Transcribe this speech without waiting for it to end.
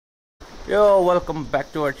यो welcome back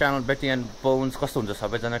to our channel Beti and bones. कस्तो हुन्छ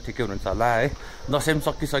सबैजना? ठिकै हुनुहुन्छ होला है। दसैँ पनि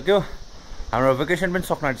सकिसक्यो, हाम्रो भेकेसन पनि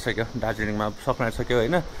सक्न आँटिसक्यो, दार्जिलिङमा सक्न आँटिसक्यो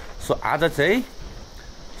होइन। सो आज चाहिँ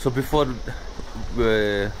before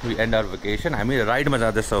we and our vacation हामी राइडमा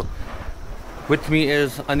जाँदैछौँ। विथ मी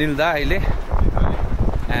इज अनिल दा अहिले,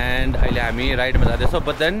 एन्ड अहिले हामी राइडमा जाँदैछौँ।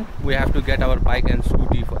 But then we have to get our bike and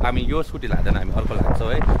scooty. हामी यो स्कुटी लाँदैन, हामी अर्को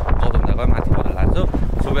लाग्छौँ है, गौतम दाको माथिबाट लाग्छौँ।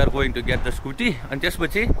 So we are going to get the scooty. अनि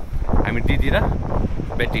त्यसपछि हामी दिदी र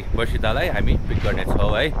बेटी वर्षितालाई हामी पिक गर्नेछौँ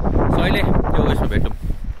है। सो अहिले त्यो उयसमा भेटौँ,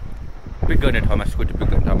 पिक गर्ने ठाउँमा, स्कुटी पिक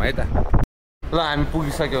गर्ने ठाउँमा है त। ल हामी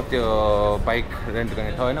पुगिसक्यो त्यो बाइक रेन्ट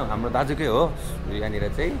गर्ने ठाउँ होइन, हाम्रो दाजुकै हो। यहाँनिर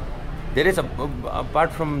चाहिँ धेरै छ, अपार्ट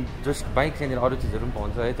फ्रम जस्ट बाइक यहाँनिर अरू चिजहरू पनि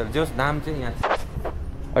पाउँछ है। तर जो नाम चाहिँ यहाँ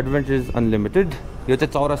एडभेन्चर अनलिमिटेड। यो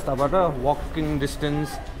चाहिँ चौरस्ताबाट वकिङ डिस्टेन्स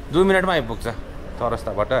 2 मिनटमा आइपुग्छ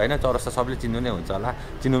चौरस्ताबाट होइन। चौरस्ता सबले चिन्नु नै हुन्छ होला,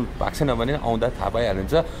 चिन्नु भएको छैन भने आउँदा थाहा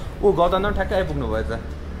पाइहाल्नुहुन्छ। ऊ गौतम ठ्याक्कै आइपुग्नु भएछ,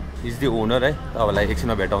 इज दि ओनर है। तपाईँलाई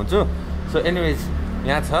एकछिनमा भेटाउँछु। सो एनिवेज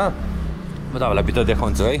यहाँ छ, म तपाईँलाई भित्र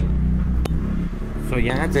देखाउँछु है। सो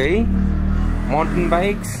यहाँ चाहिँ माउन्टेन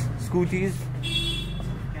बाइक्स, स्कुटिज,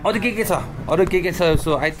 अरू के छ, अरू के छ।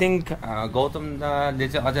 सो आई थिङ्क गौतम दाले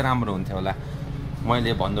चाहिँ अझै राम्रो हुन्थ्यो होला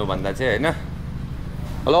मैले भन्नुभन्दा चाहिँ होइन।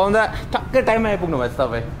 हेलो आउँदा ठ्याक्कै टाइममा आइपुग्नु भएछ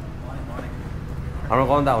तपाईँ। हाम्रो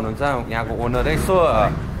गाउँदा हुनुहुन्छ यहाँको ओनर है। सो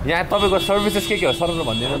यहाँ तपाईँको सर्भिसेस के हो सरल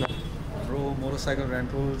भनिदिनु न। हाम्रो मोटरसाइकल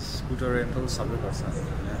रेन्टल, स्कुटर रेन्टल सबै गर्छ।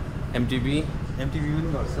 एमटिभी पनि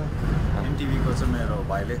गर्छ। एमटिभीको चाहिँ मेरो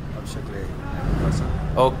भाइले अभिषेकले गर्छ।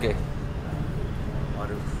 ओके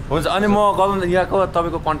अरू हुन्छ। अनि म गौतम यहाँको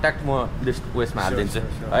तपाईँको कन्ट्याक्ट म लिस्ट उयसमा हालिदिन्छु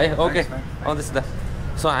है। ओके आउँदैछु दा।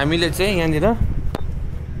 सो हामीले चाहिँ यहाँनिर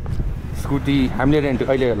स्कुटी हामीले रेन्ट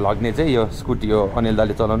अहिले लग्ने चाहिँ यो स्कुटी हो, अनिल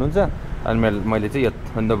दाले चलाउनुहुन्छ। अनि मैले चाहिँ यो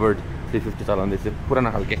थन्डरबर्ड 350 चलाउँदैछु, पुरानो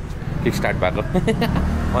खालके किक स्टार्ट भएको।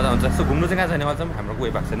 मजा हुन्छ। सो घुम्नु चाहिँ कहाँ छैन, अझ हाम्रो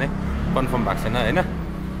उयो भएको छैन है, कन्फर्म भएको छैन होइन।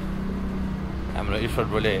 हाम्रो ईश्वर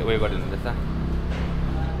बोले उयो गरिदिनु हुँदैछ,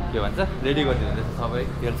 के भन्छ, रेडी गरिदिनु हुँदैछ सबै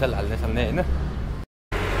तेलसेल हाल्ने साल्ने होइन।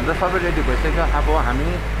 अन्त सबै रेडी भइसक्यो। अब हामी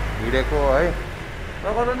हिँडेको है,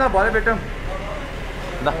 गर्नु न भरे भेटौँ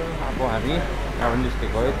ल। अब हामी अब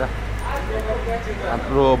निस्केको है त।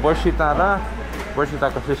 हाम्रो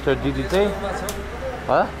वर्षिताको सिस्टर दिदी चाहिँ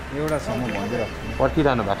एउटासम्म भनिदिइरहेको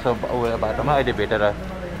पर्खिरहनु भएको छ उयो बाटोमा। अहिले भेटेर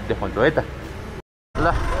देखाउँछु है त।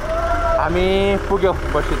 ल हामी पुग्यौँ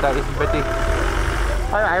वर्षिता बेटी।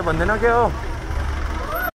 आयो भन्दैन के हो,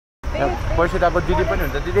 वर्षिताको दिदी पनि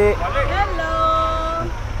हुन्छ। दिदी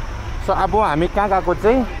सो अब हामी कहाँ गएको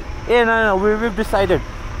चाहिँ वी डिसाइडेड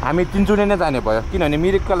हामी तिनचुली नै जाने भयो, किनभने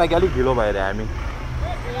मिरिकको लागि अलिक ढिलो भयो अरे हामी।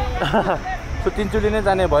 सो तिनचुली नै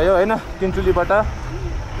जाने भयो होइन। तिनचुलीबाट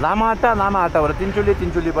लामाहट्टाबाट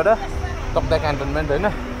तिनचुलीबाट तक्दा क्यान्टोनमेन्ट होइन।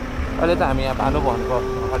 अहिले त हामी यहाँ भानुभवनको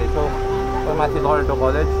अगाडि छौँ, माथि Loreto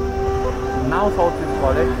college, now south east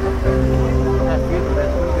college.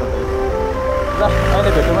 ल अहिले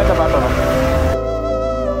भेटौँ है त बाटोमा।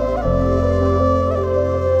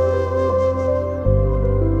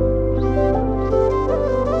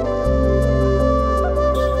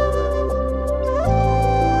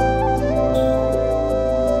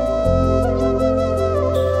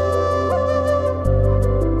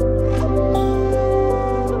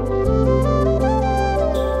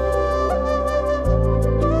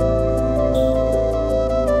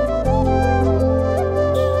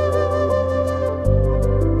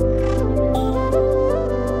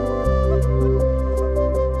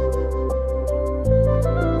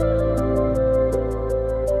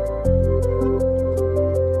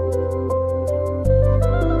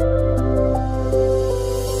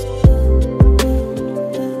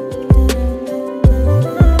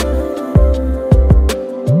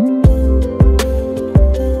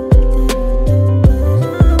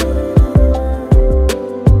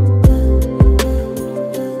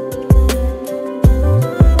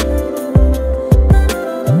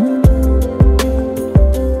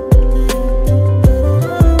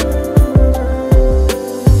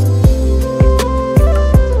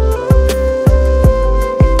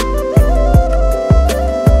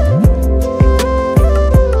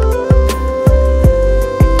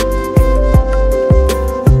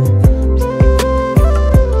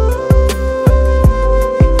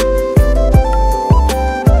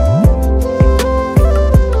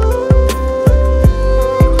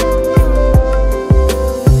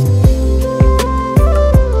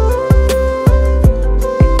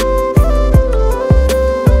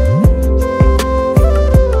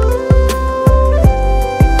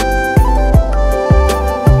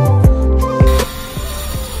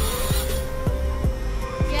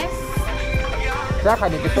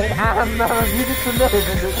 खाने त्यस्तो आमा म्युजिक सुन्दै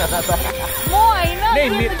हुनुहुन्छ खाना त म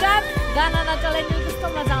हैन गाना नचलाइदिनु कस्तो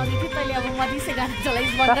मजा आउँदै थियो तैँले अब मधेसी गाना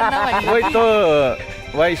चलाइस भन्दैन भने वही तो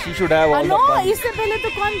वही she should have all the इससे पहले तो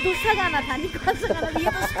कौन दूसरा गाना था नहीं कौन सा गाना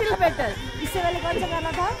ये तो स्टिल बेटर इससे पहले कौन सा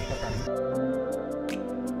गाना था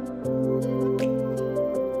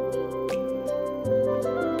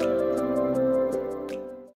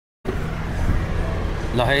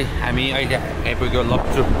ल है हामी अहिले आइपुग्यो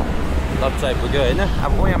लप्चु आइपुग्यो होइन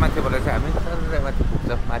अब यहाँ माथिबाट चाहिँ हामी माथि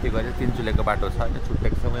पुग्छ माथि गएर तिनचुलेको बाटो छ होइन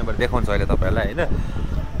छुट्टेको छ यहाँबाट देखाउँछ अहिले तपाईँहरूलाई होइन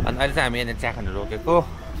अनि अहिले चाहिँ हामी यहाँनिर चिया खानु रोकेको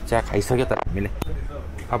चिया खाइसक्यो तर हामीले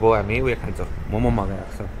अब हामी उयो खान्छौँ मोमो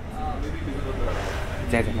मगाएको छौँ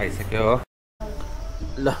चिया चाहिँ खाइसक्यो हो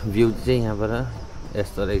ल भ्यू चाहिँ यहाँबाट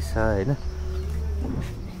यस्तो रहेछ होइन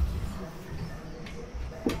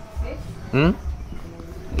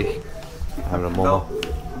हाम्रो मोमो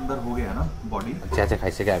चिया चाहिँ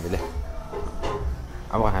खाइसक्यो हामीले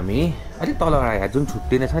अब हामी अलिक तल आयो जुन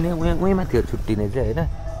छुट्टिने छ नि उहीँ माथि छुट्टिने चाहिँ होइन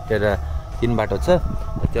त्यहाँ 3 बाटो छ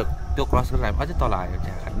त्यो क्रस गरेर हामी अझै तल आयो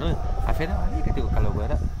चिया खानु फेरि अलिकति उकालो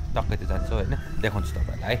गएर टक्कै त्यो जान्छौँ होइन देखाउँछु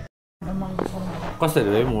तपाईँहरूलाई कसरी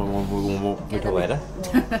है मोमो मिठो भएर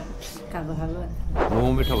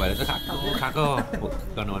मोमो मिठो भएर चाहिँ खाएको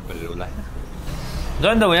गर्नु मन पऱ्यो उसलाई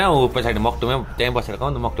झन् त यहाँ हो पछाडि मक्टुमै त्यहीँ बसेर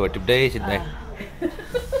खाउँ न मक्टुमा टिप्दै सिधै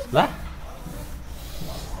ल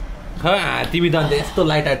खै तिमी त अन्त यस्तो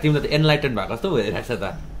लाइट आएर तिमीले त एनलाइटन भएको जस्तो भइरहेको छ त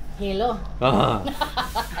हेलो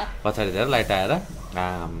पछाडि धेरै लाइट आएर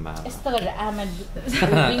आमा यस्तो गरेर आमा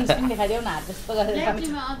ड्रिङ्क्स पनि देखाइदेऊ न त्यस्तो गरेर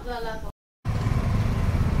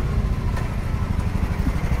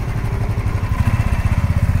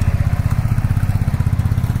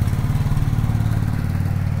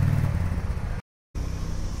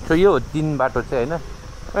सो यो 3 बाटो चाहिँ होइन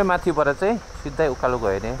उही माथिबाट चाहिँ सिधै उकालो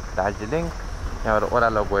गयो भने दार्जिलिङ यहाँबाट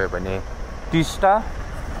ओह्रालो गयो भने टिस्टा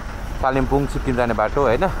कालिम्पोङ सिक्किम जाने बाटो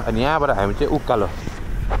होइन अनि यहाँबाट हामी चाहिँ उकालो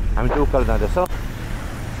जाँदैछौँ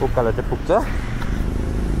उकालो चाहिँ पुग्छ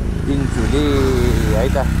तिनचुली है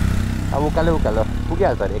त अब उकालो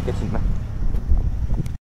पुगिहाल्छ अरे एकैछिनमा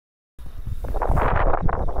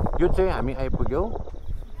यो चाहिँ हामी आइपुग्यौँ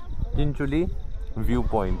तिनचुली भ्यू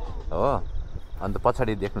पोइन्ट हो अन्त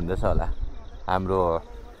पछाडि देख्नुहुँदैछ होला हाम्रो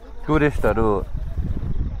टुरिस्टहरू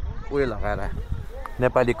उयो लगाएर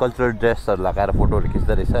नेपाली कल्चरल ड्रेसहरू लगाएर फोटोहरू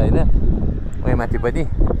खिच्दो रहेछ होइन उयो माथि पनि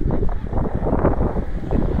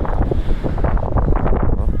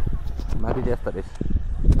माथि चाहिँ यस्तो रहेछ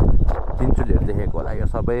तिनचुलीहरू देखेको होला यो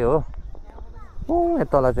सबै हो यहाँ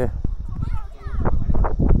तल चाहिँ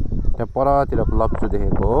त्यहाँ परतिरको लप्चु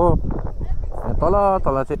देखेको हो यहाँ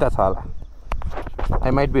तल चाहिँ त्यहाँ छ होला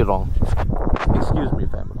I might be wrong excuse me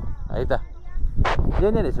family है त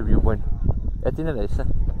यही नै रहेछ भ्यू पोइन्ट यति नै रहेछ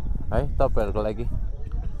है तपाईँहरूको लागि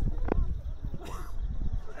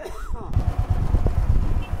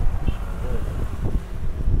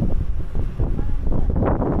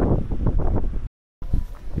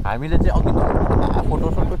हामीले चाहिँ अघि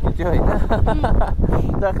फोटोसोटो खिच्यो होइन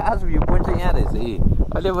तर खास भ्यू पोइन्ट चाहिँ यहाँ रहेछ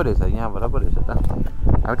अहिले पो रहेछ यहाँबाट पो रहेछ त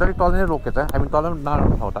हामी त अलिक तल नै रोक्यो त हामी तल पनि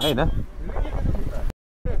नराम्रो ठाउँ त होइन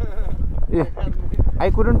ए I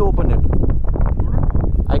couldn't open it.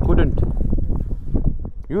 I couldn't.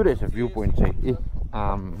 यो रहेछ भ्यू पोइन्ट चाहिँ ए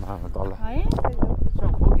तल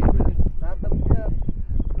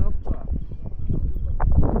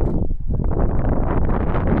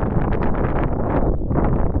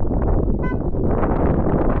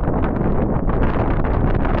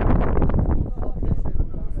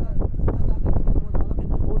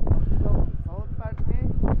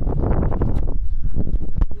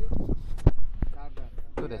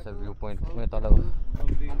भ्यू पोइन्ट तल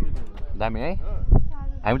दामी है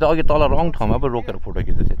हामी त अघि तल रङ ठाउँमा पो रोकेर फोटो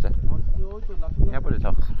खिच्दै थिएछ यहाँ पो रहेछ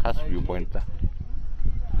खास भ्यू पोइन्ट त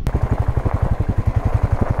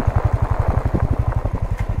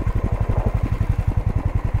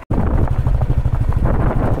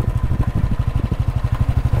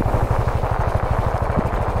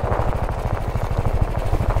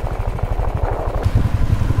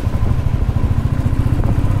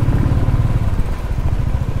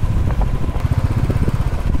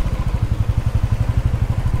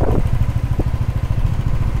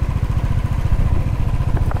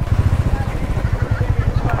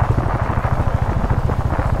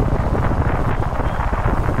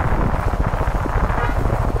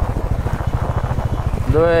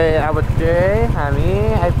अब चाहिँ हामी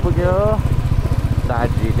आइपुग्यो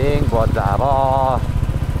दार्जिलिङ बजार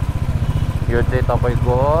यो चाहिँ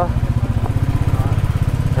तपाईँको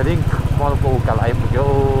रिङ्क मलको उकालो आइपुग्यो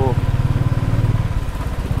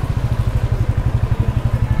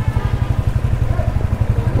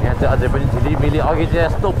यहाँ चाहिँ अझै पनि झिलिमिली अघि चाहिँ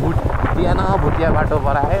यस्तो भुटिया न भुटिया बाटो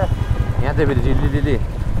परायो यहाँ चाहिँ फेरि झिलिलिली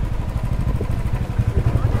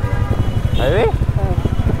है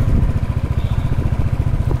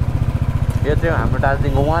यो चाहिँ हाम्रो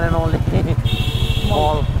दार्जिलिङको one and only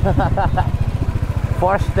mall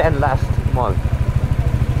first and last मल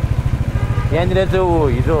यहाँनिर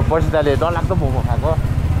चाहिँ हिजो पर्सिदाले डरलाग्दो मोमो खाएको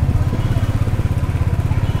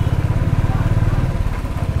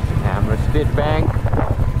हाम्रो स्टेट ब्याङ्क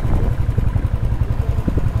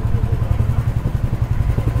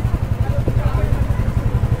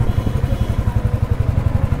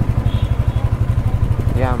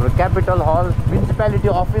यहाँ हाम्रो क्यापिटल हल म्युनिसिपालिटी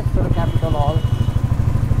अफिस र क्यापिटल हल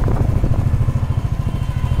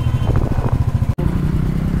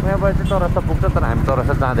यहाँबाट चाहिँ चौरस्ता पुग्छ तर हामी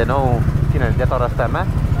चौरस्ता जाँदैनौँ किनभने त्यहाँ चौरस्तामा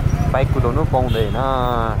बाइक कुदाउनु पाउँदैन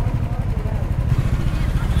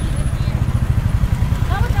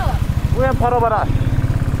यहाँ फरबाट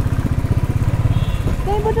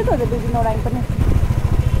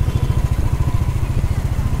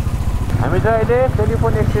हामी चाहिँ अहिले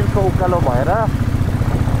टेलिफोन एक्सचेन्जको उकालो भएर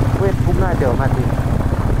उयो पुग्न आँट्यो माथि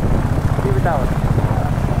टिभी टावर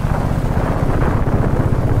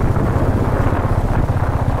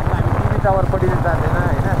हामी टिभी टावरपट्टि चाहिँ जाँदैन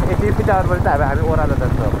होइन ए टिभी टावरपट्टि चाहिँ हामी ओह्रालो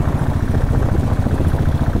जान्छौँ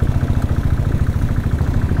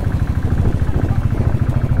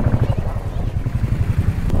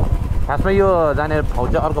खासमा यो जाने ठाउँ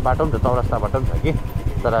चाहिँ अर्को बाटो पनि छ चौरस्ताबाट पनि छ कि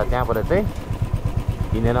तर त्यहाँबाट चाहिँ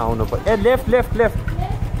हिँडेर आउनु पर्छ ए लेफ्ट लेफ्ट लेफ्ट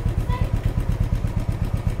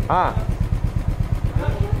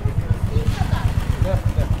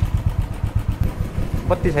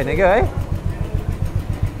बत्ती छैन क्या है